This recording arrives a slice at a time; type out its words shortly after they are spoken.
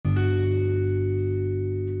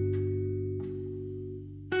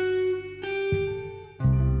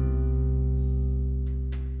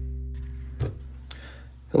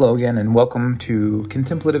Hello again, and welcome to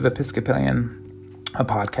Contemplative Episcopalian, a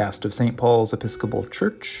podcast of St. Paul's Episcopal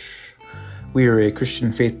Church. We are a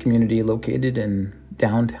Christian faith community located in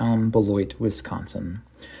downtown Beloit, Wisconsin.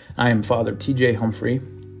 I am Father TJ Humphrey.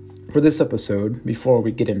 For this episode, before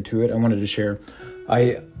we get into it, I wanted to share,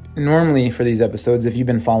 normally for these episodes, if you've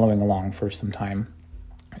been following along for some time,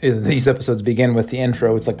 these episodes begin with the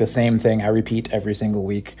intro. It's like the same thing I repeat every single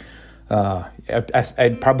week.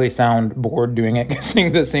 I'd probably sound bored doing it,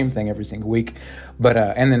 saying the same thing every single week, but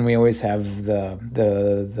and then we always have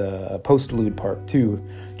the postlude part too,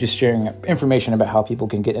 just sharing information about how people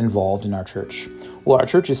can get involved in our church. Well, our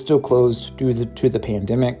church is still closed due to the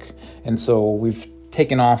pandemic, and so we've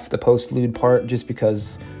taken off the postlude part just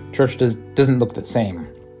because church doesn't look the same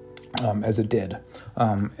as it did,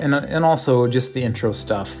 and also just the intro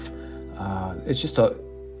stuff.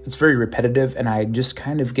 It's very repetitive, and I just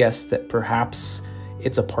kind of guess that perhaps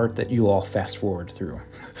it's a part that you all fast forward through.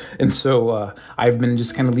 And so I've been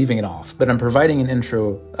just kind of leaving it off. But I'm providing an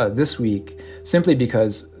intro this week simply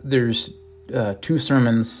because there's two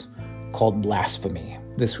sermons called Blasphemy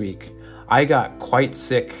this week. I got quite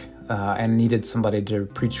sick and needed somebody to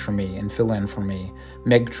preach for me and fill in for me.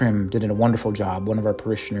 Meg Trim did a wonderful job, one of our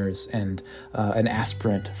parishioners, and an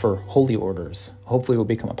aspirant for holy orders. Hopefully will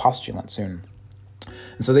become a postulant soon.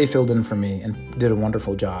 And so they filled in for me and did a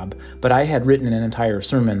wonderful job. But I had written an entire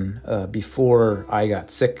sermon before I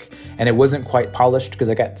got sick, and it wasn't quite polished because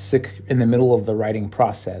I got sick in the middle of the writing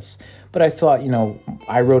process. But I thought,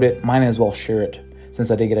 I wrote it, might as well share it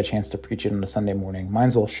since I did get a chance to preach it on a Sunday morning. Might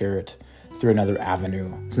as well share it through another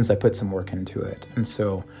avenue since I put some work into it. And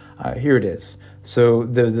so here it is. So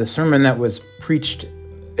the sermon that was preached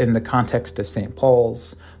in the context of St.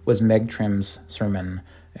 Paul's was Meg Trim's sermon.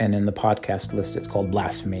 And in the podcast list, it's called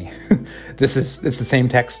Blasphemy. It's the same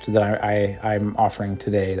text that I'm offering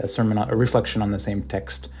today, a reflection on the same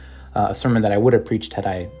text, a sermon that I would have preached had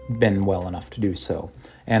I been well enough to do so.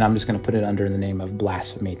 And I'm just going to put it under the name of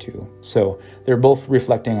Blasphemy too. So they're both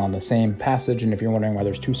reflecting on the same passage, and if you're wondering why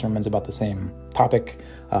there's two sermons about the same topic,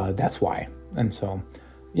 that's why. And so,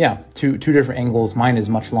 two different angles. Mine is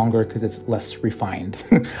much longer because it's less refined.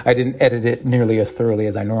 I didn't edit it nearly as thoroughly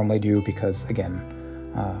as I normally do because, again,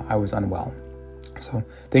 I was unwell. So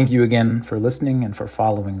thank you again for listening and for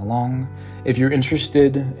following along. If you're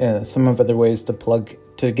interested in some of other ways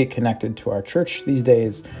to get connected to our church these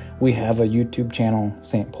days, we have a YouTube channel,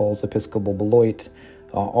 St. Paul's Episcopal Beloit.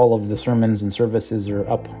 All of the sermons and services are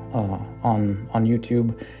up on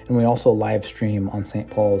YouTube, and we also live stream on St.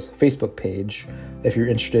 Paul's Facebook page if you're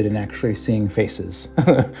interested in actually seeing faces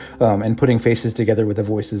and putting faces together with the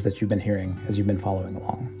voices that you've been hearing as you've been following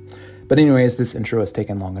along. But anyways, this intro has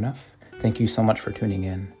taken long enough. Thank you so much for tuning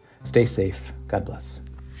in. Stay safe. God bless.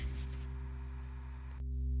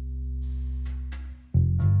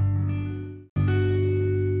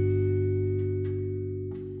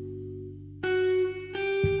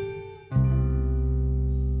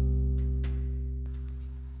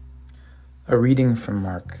 A reading from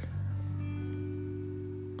Mark.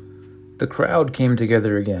 The crowd came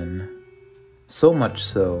together again, so much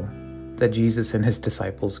so that Jesus and his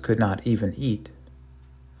disciples could not even eat.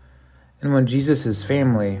 And when Jesus'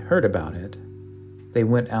 family heard about it, they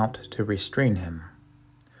went out to restrain him.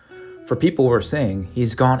 For people were saying,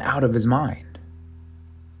 "He's gone out of his mind."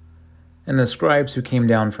 And the scribes who came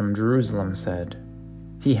down from Jerusalem said,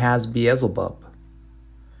 "He has Beelzebub,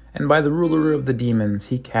 and by the ruler of the demons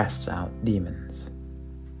he casts out demons."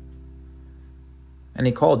 And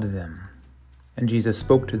he called to them, and Jesus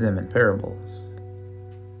spoke to them in parables.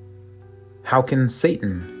 How can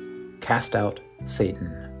Satan cast out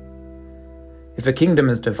Satan? If a kingdom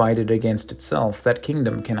is divided against itself, that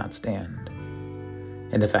kingdom cannot stand.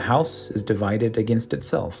 And if a house is divided against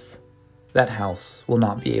itself, that house will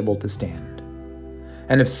not be able to stand.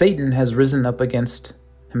 And if Satan has risen up against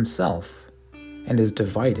himself and is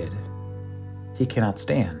divided, he cannot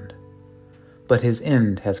stand, but his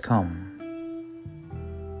end has come.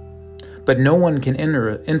 But no one can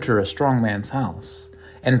enter a strong man's house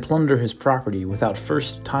and plunder his property without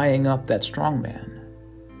first tying up that strong man.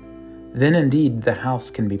 Then indeed the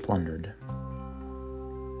house can be plundered.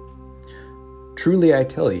 Truly I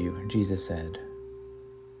tell you, Jesus said,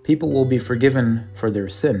 people will be forgiven for their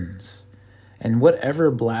sins, and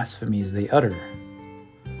whatever blasphemies they utter.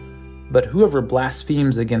 But whoever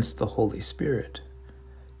blasphemes against the Holy Spirit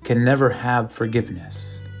can never have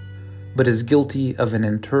forgiveness, but is guilty of an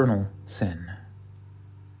eternal sin.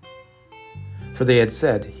 For they had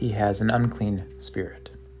said, "He has an unclean spirit."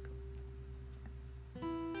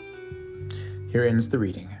 Here ends the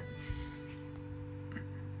reading.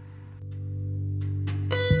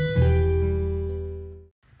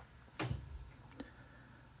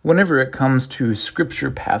 whenever it comes to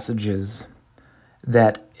scripture passages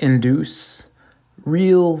that induce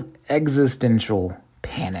real existential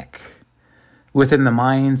panic within the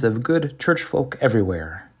minds of good church folk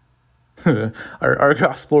everywhere. Our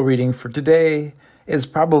gospel reading for today is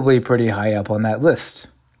probably pretty high up on that list.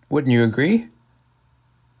 Wouldn't you agree?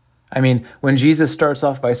 I mean, when Jesus starts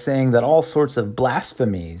off by saying that all sorts of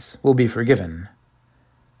blasphemies will be forgiven,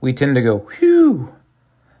 we tend to go, whew,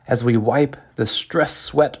 as we wipe the stress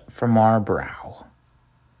sweat from our brow.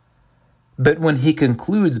 But when he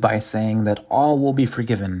concludes by saying that all will be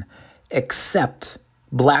forgiven except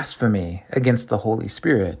blasphemy against the Holy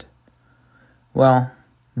Spirit, well,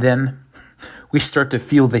 then we start to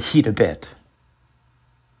feel the heat a bit.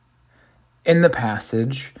 In the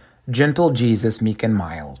passage, gentle Jesus, meek and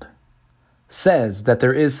mild, says that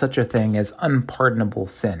there is such a thing as unpardonable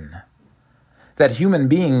sin, that human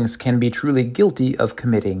beings can be truly guilty of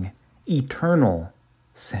committing eternal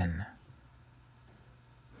sin.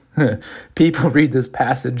 People read this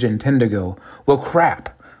passage and tend to go, well,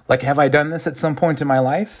 crap, like, have I done this at some point in my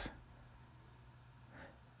life?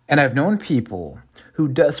 And I've known people who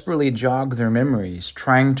desperately jog their memories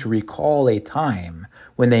trying to recall a time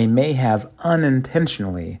when they may have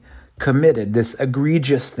unintentionally committed this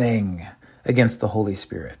egregious thing against the Holy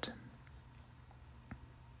Spirit.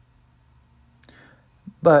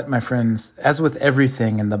 But, my friends, as with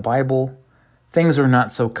everything in the Bible, things are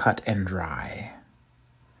not so cut and dry.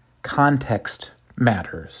 Context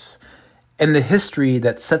matters, and the history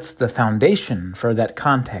that sets the foundation for that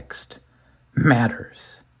context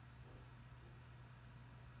matters.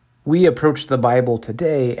 We approach the Bible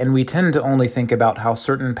today, and we tend to only think about how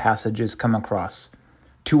certain passages come across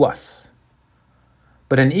to us.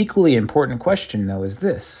 But an equally important question, though, is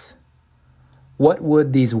this: what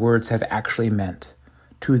would these words have actually meant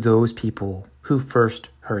to those people who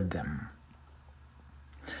first heard them?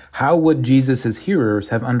 How would Jesus' hearers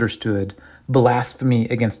have understood blasphemy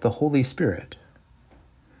against the Holy Spirit?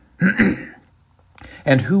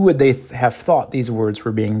 And who would they have thought these words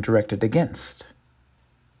were being directed against?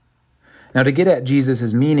 Now, to get at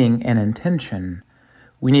Jesus' meaning and intention,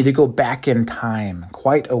 we need to go back in time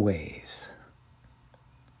quite a ways.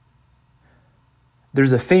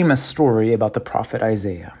 There's a famous story about the prophet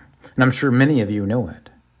Isaiah, and I'm sure many of you know it.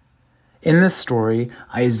 In this story,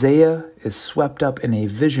 Isaiah is swept up in a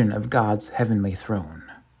vision of God's heavenly throne.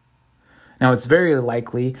 Now, it's very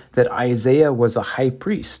likely that Isaiah was a high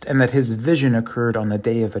priest and that his vision occurred on the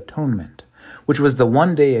Day of Atonement, which was the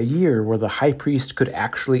one day a year where the high priest could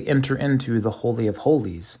actually enter into the Holy of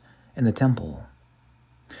Holies in the temple.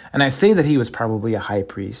 And I say that he was probably a high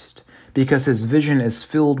priest because his vision is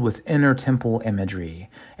filled with inner temple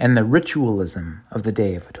imagery and the ritualism of the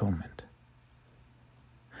Day of Atonement.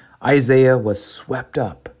 Isaiah was swept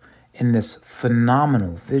up in this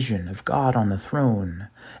phenomenal vision of God on the throne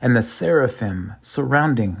and the seraphim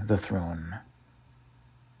surrounding the throne.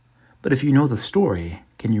 But if you know the story,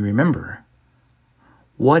 can you remember?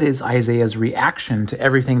 What is Isaiah's reaction to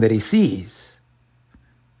everything that he sees?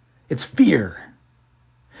 It's fear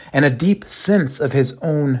and a deep sense of his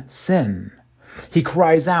own sin. He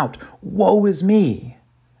cries out, "Woe is me!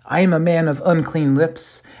 I am a man of unclean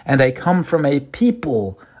lips, and I come from a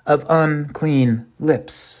people of unclean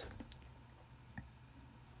lips."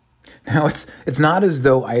 Now, it's not as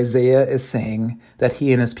though Isaiah is saying that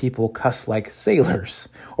he and his people cuss like sailors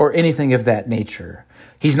or anything of that nature.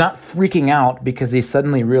 He's not freaking out because he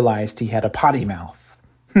suddenly realized he had a potty mouth.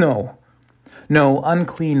 No,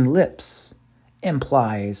 unclean lips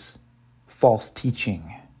implies false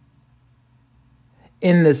teaching.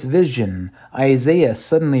 In this vision, Isaiah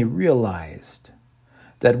suddenly realized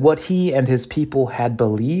that what he and his people had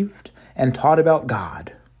believed and taught about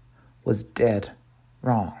God was dead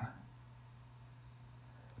wrong.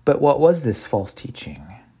 But what was this false teaching?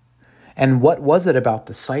 And what was it about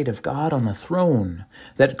the sight of God on the throne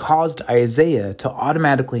that caused Isaiah to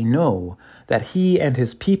automatically know that he and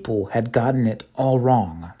his people had gotten it all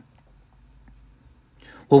wrong?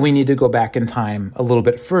 Well, we need to go back in time a little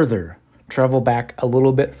bit further, travel back a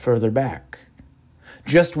little bit further back.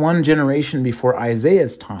 Just one generation before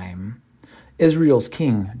Isaiah's time, Israel's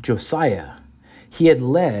king, Josiah, he had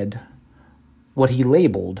led what he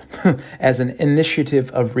labeled as an initiative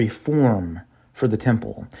of reform for the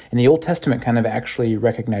temple. And the Old Testament kind of actually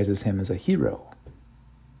recognizes him as a hero.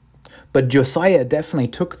 But Josiah definitely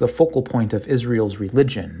took the focal point of Israel's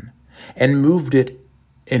religion and moved it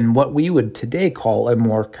in what we would today call a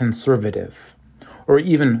more conservative or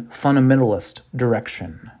even fundamentalist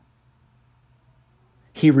direction.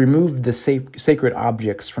 He removed the sacred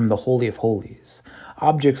objects from the Holy of Holies.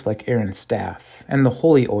 objects like Aaron's staff and the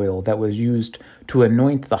holy oil that was used to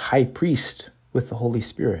anoint the high priest with the Holy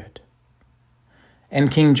Spirit.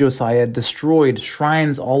 And King Josiah destroyed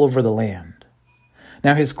shrines all over the land.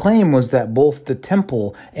 Now his claim was that both the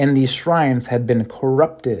temple and these shrines had been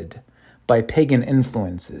corrupted by pagan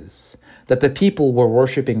influences, that the people were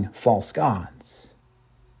worshiping false gods.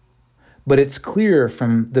 But it's clear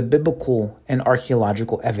from the biblical and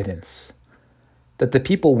archaeological evidence that the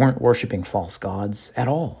people weren't worshiping false gods at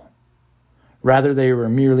all. Rather, they were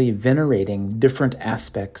merely venerating different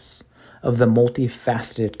aspects of the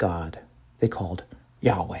multifaceted God they called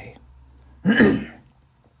Yahweh. In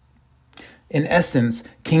essence,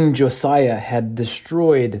 King Josiah had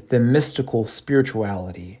destroyed the mystical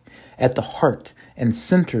spirituality at the heart and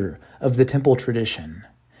center of the temple tradition,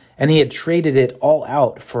 and he had traded it all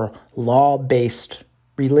out for law-based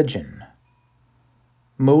religion.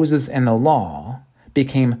 Moses and the law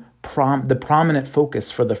became the prominent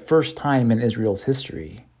focus for the first time in Israel's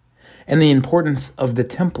history, and the importance of the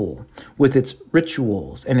temple with its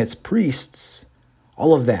rituals and its priests,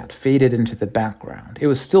 all of that faded into the background. It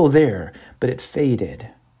was still there, but it faded.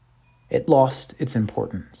 It lost its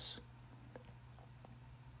importance.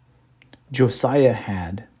 Josiah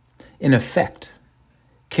had, in effect,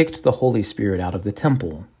 kicked the Holy Spirit out of the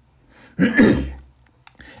temple.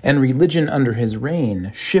 And religion under his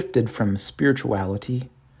reign shifted from spirituality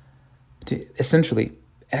to essentially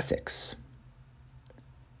ethics.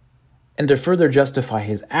 And to further justify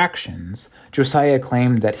his actions, Josiah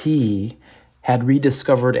claimed that he had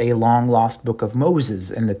rediscovered a long-lost book of Moses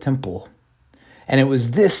in the temple. And it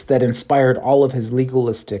was this that inspired all of his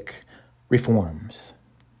legalistic reforms.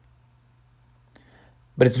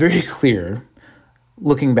 But it's very clear,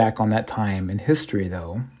 looking back on that time in history,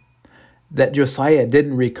 though, that Josiah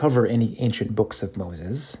didn't recover any ancient books of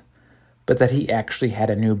Moses, but that he actually had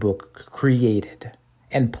a new book created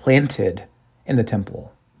and planted in the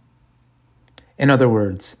temple. In other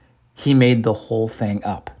words, he made the whole thing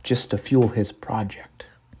up just to fuel his project.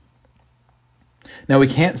 Now, we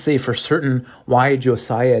can't say for certain why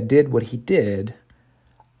Josiah did what he did,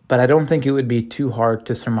 but I don't think it would be too hard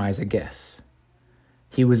to surmise a guess.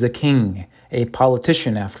 He was a king, a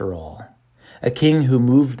politician after all, a king who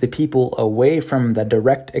moved the people away from the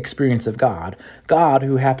direct experience of God, God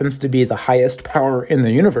who happens to be the highest power in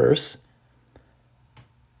the universe.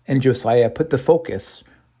 And Josiah put the focus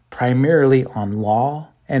primarily on law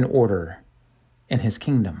and order in his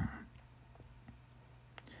kingdom.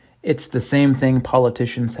 It's the same thing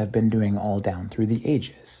politicians have been doing all down through the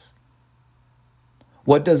ages.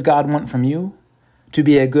 What does God want from you? To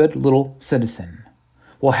be a good little citizen.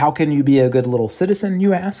 Well, how can you be a good little citizen,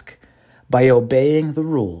 you ask? By obeying the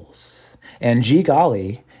rules. And gee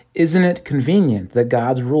golly, isn't it convenient that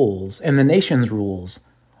God's rules and the nation's rules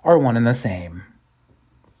are one and the same?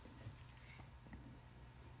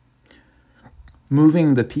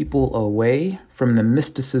 Moving the people away from the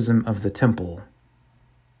mysticism of the temple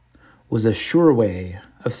was a sure way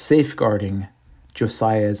of safeguarding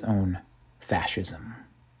Josiah's own fascism.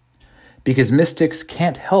 Because mystics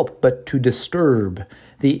can't help but to disturb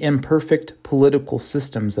the imperfect political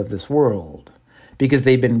systems of this world, because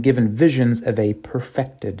they've been given visions of a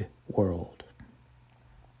perfected world.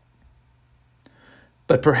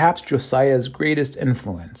 But perhaps Josiah's greatest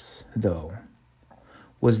influence, though,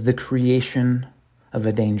 was the creation of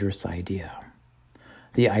a dangerous idea.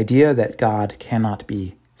 The idea that God cannot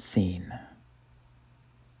be seen.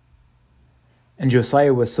 And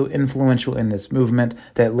Josiah was so influential in this movement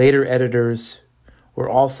that later editors were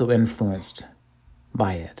also influenced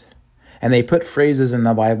by it. And they put phrases in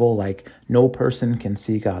the Bible like, "No person can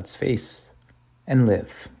see God's face and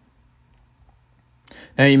live."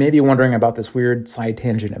 Now you may be wondering about this weird side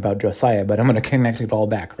tangent about Josiah, but I'm going to connect it all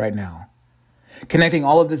back right now. Connecting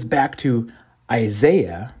all of this back to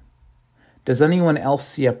Isaiah, does anyone else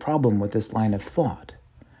see a problem with this line of thought,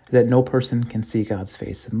 that no person can see God's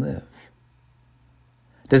face and live?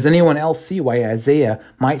 Does anyone else see why Isaiah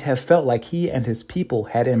might have felt like he and his people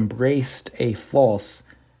had embraced a false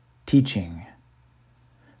teaching?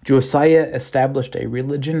 Josiah established a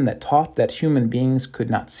religion that taught that human beings could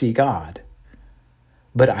not see God.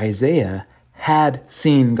 But Isaiah had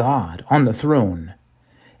seen God on the throne,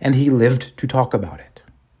 and he lived to talk about it.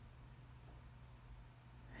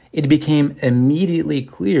 It became immediately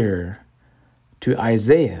clear to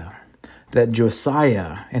Isaiah that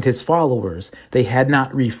Josiah and his followers, they had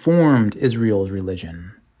not reformed Israel's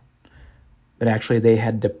religion, but actually they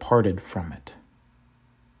had departed from it.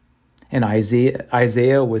 And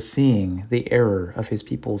Isaiah was seeing the error of his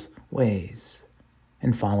people's ways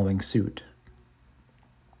and following suit.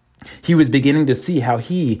 He was beginning to see how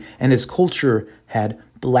he and his culture had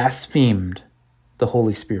blasphemed the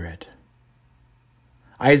Holy Spirit.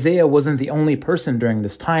 Isaiah wasn't the only person during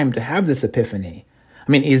this time to have this epiphany.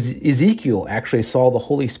 I mean, Ezekiel actually saw the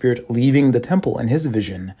Holy Spirit leaving the temple in his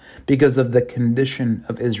vision because of the condition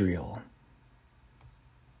of Israel.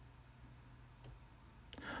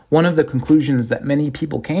 One of the conclusions that many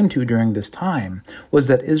people came to during this time was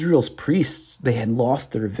that Israel's priests, they had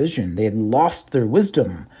lost their vision, they had lost their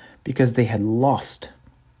wisdom because they had lost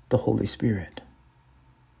the Holy Spirit.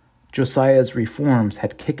 Josiah's reforms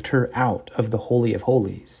had kicked her out of the Holy of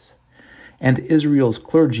Holies, and Israel's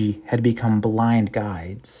clergy had become blind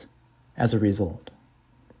guides as a result.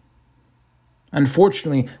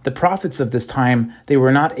 Unfortunately, the prophets of this time, they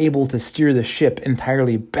were not able to steer the ship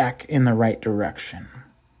entirely back in the right direction.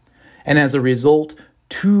 And as a result,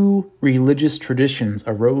 two religious traditions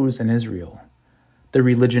arose in Israel: the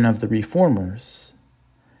religion of the reformers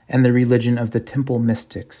and the religion of the temple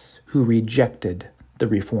mystics who rejected the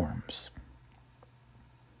reforms.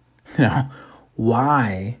 Now,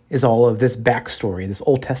 why is all of this backstory, this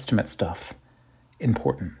Old Testament stuff,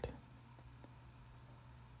 important?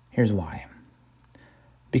 Here's why.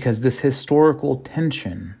 Because this historical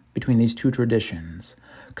tension between these two traditions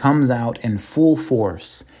comes out in full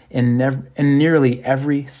force in nearly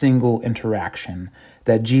every single interaction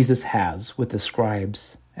that Jesus has with the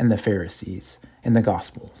scribes and the Pharisees in the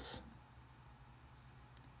Gospels.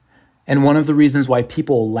 And one of the reasons why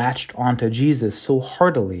people latched onto Jesus so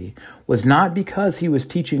heartily was not because he was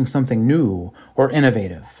teaching something new or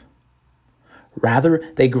innovative. Rather,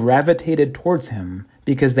 they gravitated towards him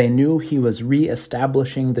because they knew he was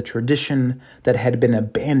reestablishing the tradition that had been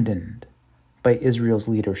abandoned by Israel's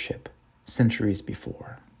leadership centuries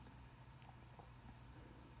before.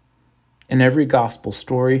 In every gospel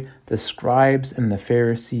story, the scribes and the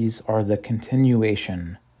Pharisees are the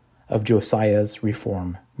continuation of Josiah's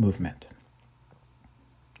reform movement.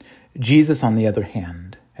 Jesus, on the other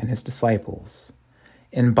hand, and his disciples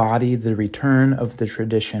embody the return of the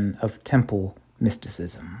tradition of temple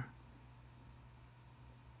mysticism.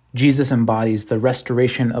 Jesus embodies the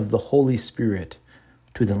restoration of the Holy Spirit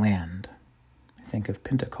to the land. Think of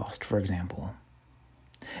Pentecost, for example.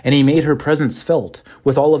 And he made her presence felt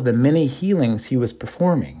with all of the many healings he was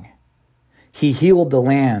performing. He healed the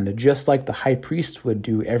land just like the high priest would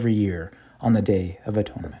do every year on the Day of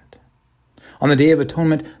Atonement. On the Day of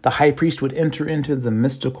Atonement, the high priest would enter into the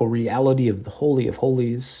mystical reality of the Holy of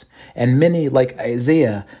Holies, and many, like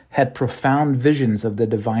Isaiah, had profound visions of the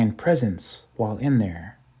divine presence while in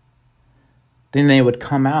there. Then they would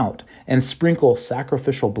come out and sprinkle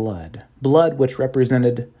sacrificial blood which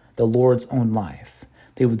represented the Lord's own life.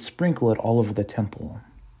 They would sprinkle it all over the temple.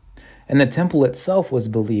 And the temple itself was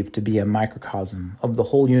believed to be a microcosm of the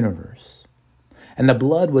whole universe. And the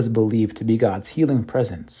blood was believed to be God's healing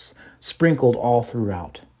presence, sprinkled all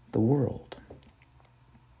throughout the world.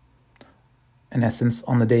 In essence,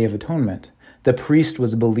 on the Day of Atonement, the priest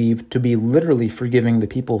was believed to be literally forgiving the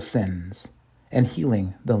people's sins and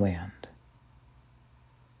healing the land.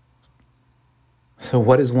 So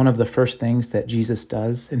what is one of the first things that Jesus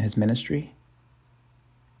does in his ministry?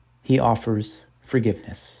 He offers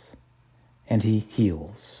forgiveness, and he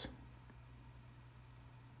heals.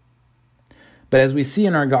 But as we see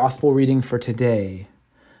in our gospel reading for today,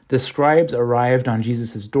 the scribes arrived on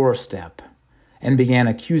Jesus' doorstep and began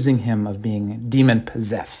accusing him of being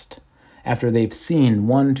demon-possessed after they've seen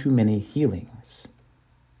one too many healings.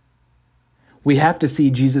 We have to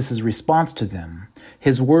see Jesus' response to them,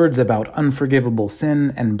 his words about unforgivable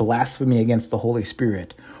sin and blasphemy against the Holy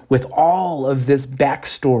Spirit, with all of this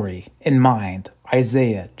backstory in mind: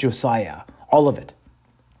 Isaiah, Josiah, all of it.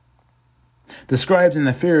 The scribes and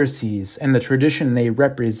the Pharisees and the tradition they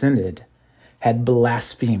represented had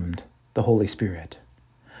blasphemed the Holy Spirit.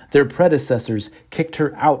 Their predecessors kicked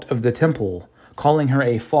her out of the temple, calling her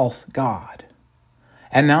a false god.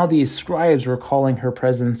 And now these scribes were calling her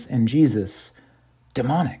presence in Jesus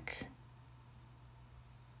demonic.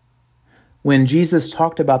 When Jesus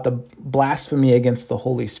talked about the blasphemy against the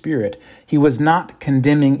Holy Spirit, he was not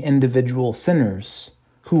condemning individual sinners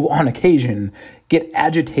who, on occasion, get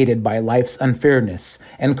agitated by life's unfairness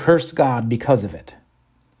and curse God because of it.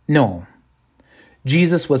 No,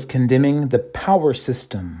 Jesus was condemning the power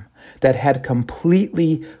system that had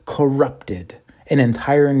completely corrupted an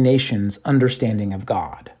entire nation's understanding of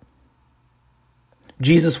God.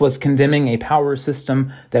 Jesus was condemning a power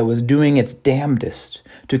system that was doing its damnedest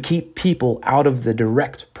to keep people out of the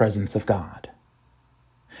direct presence of God.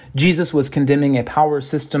 Jesus was condemning a power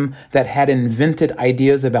system that had invented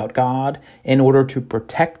ideas about God in order to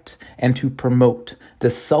protect and to promote the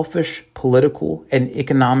selfish political and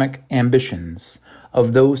economic ambitions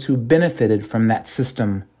of those who benefited from that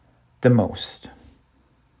system the most.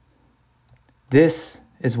 This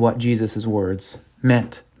is what Jesus' words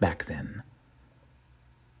meant back then.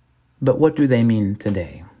 But what do they mean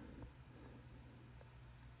today?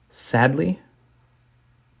 Sadly,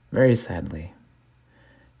 very sadly,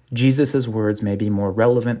 Jesus' words may be more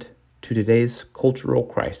relevant to today's cultural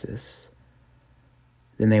crisis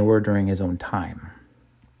than they were during his own time.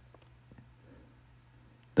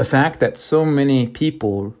 The fact that so many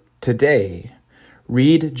people today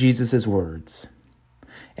read Jesus' words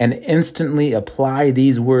and instantly apply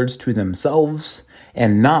these words to themselves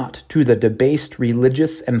and not to the debased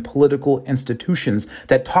religious and political institutions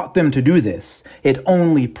that taught them to do this, it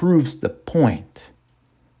only proves the point.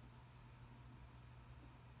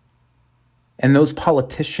 And those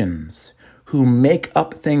politicians who make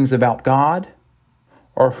up things about God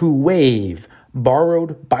or who wave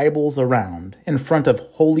borrowed Bibles around in front of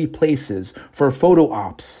holy places for photo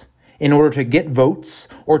ops in order to get votes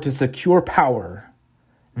or to secure power,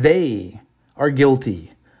 they are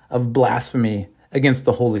guilty of blasphemy against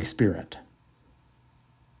the Holy Spirit.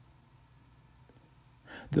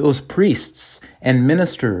 Those priests and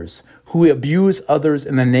ministers who abuse others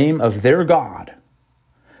in the name of their God,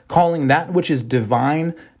 calling that which is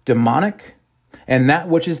divine demonic and that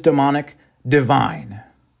which is demonic divine,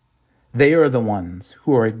 they are the ones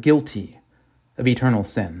who are guilty of eternal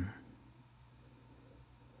sin.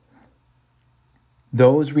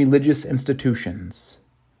 Those religious institutions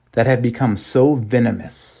that have become so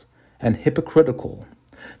venomous and hypocritical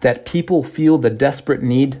that people feel the desperate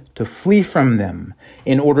need to flee from them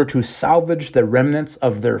in order to salvage the remnants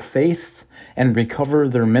of their faith and recover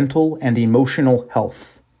their mental and emotional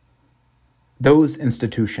health. Those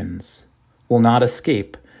institutions will not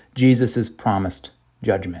escape Jesus' promised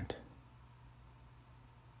judgment.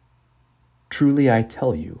 Truly, I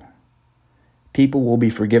tell you, people will be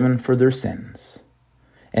forgiven for their sins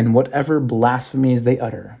and whatever blasphemies they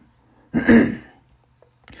utter.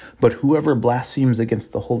 But whoever blasphemes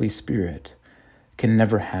against the Holy Spirit can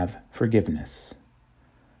never have forgiveness,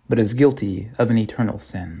 but is guilty of an eternal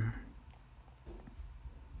sin.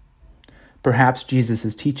 Perhaps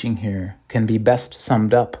Jesus' teaching here can be best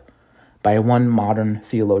summed up by one modern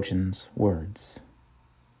theologian's words.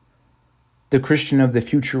 The Christian of the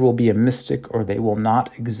future will be a mystic, or they will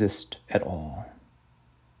not exist at all.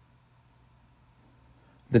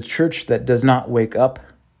 The church that does not wake up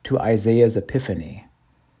to Isaiah's epiphany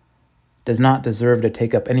does not deserve to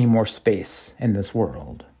take up any more space in this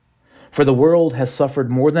world, for the world has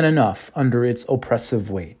suffered more than enough under its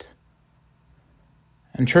oppressive weight.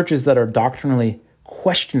 And churches that are doctrinally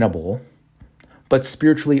questionable but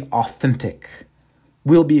spiritually authentic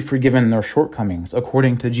will be forgiven their shortcomings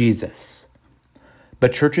according to Jesus.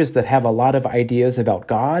 But churches that have a lot of ideas about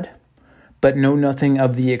God but know nothing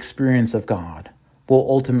of the experience of God will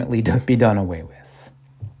ultimately be done away with,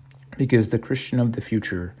 because the Christian of the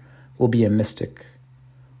future will be a mystic,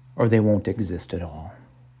 or they won't exist at all.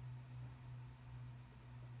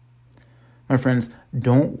 My friends,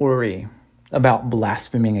 don't worry about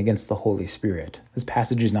blaspheming against the Holy Spirit. This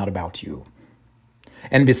passage is not about you.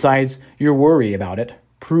 And besides, your worry about it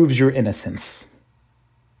proves your innocence.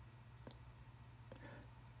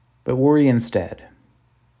 But worry instead.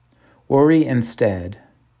 Worry instead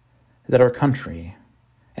that our country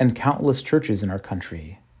and countless churches in our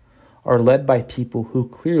country are led by people who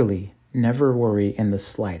clearly never worry in the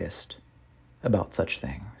slightest about such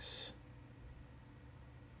things.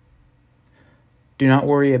 Do not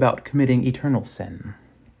worry about committing eternal sin.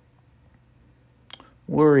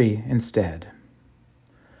 Worry instead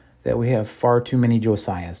that we have far too many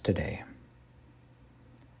Josiahs today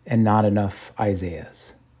and not enough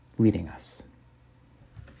Isaiahs leading us.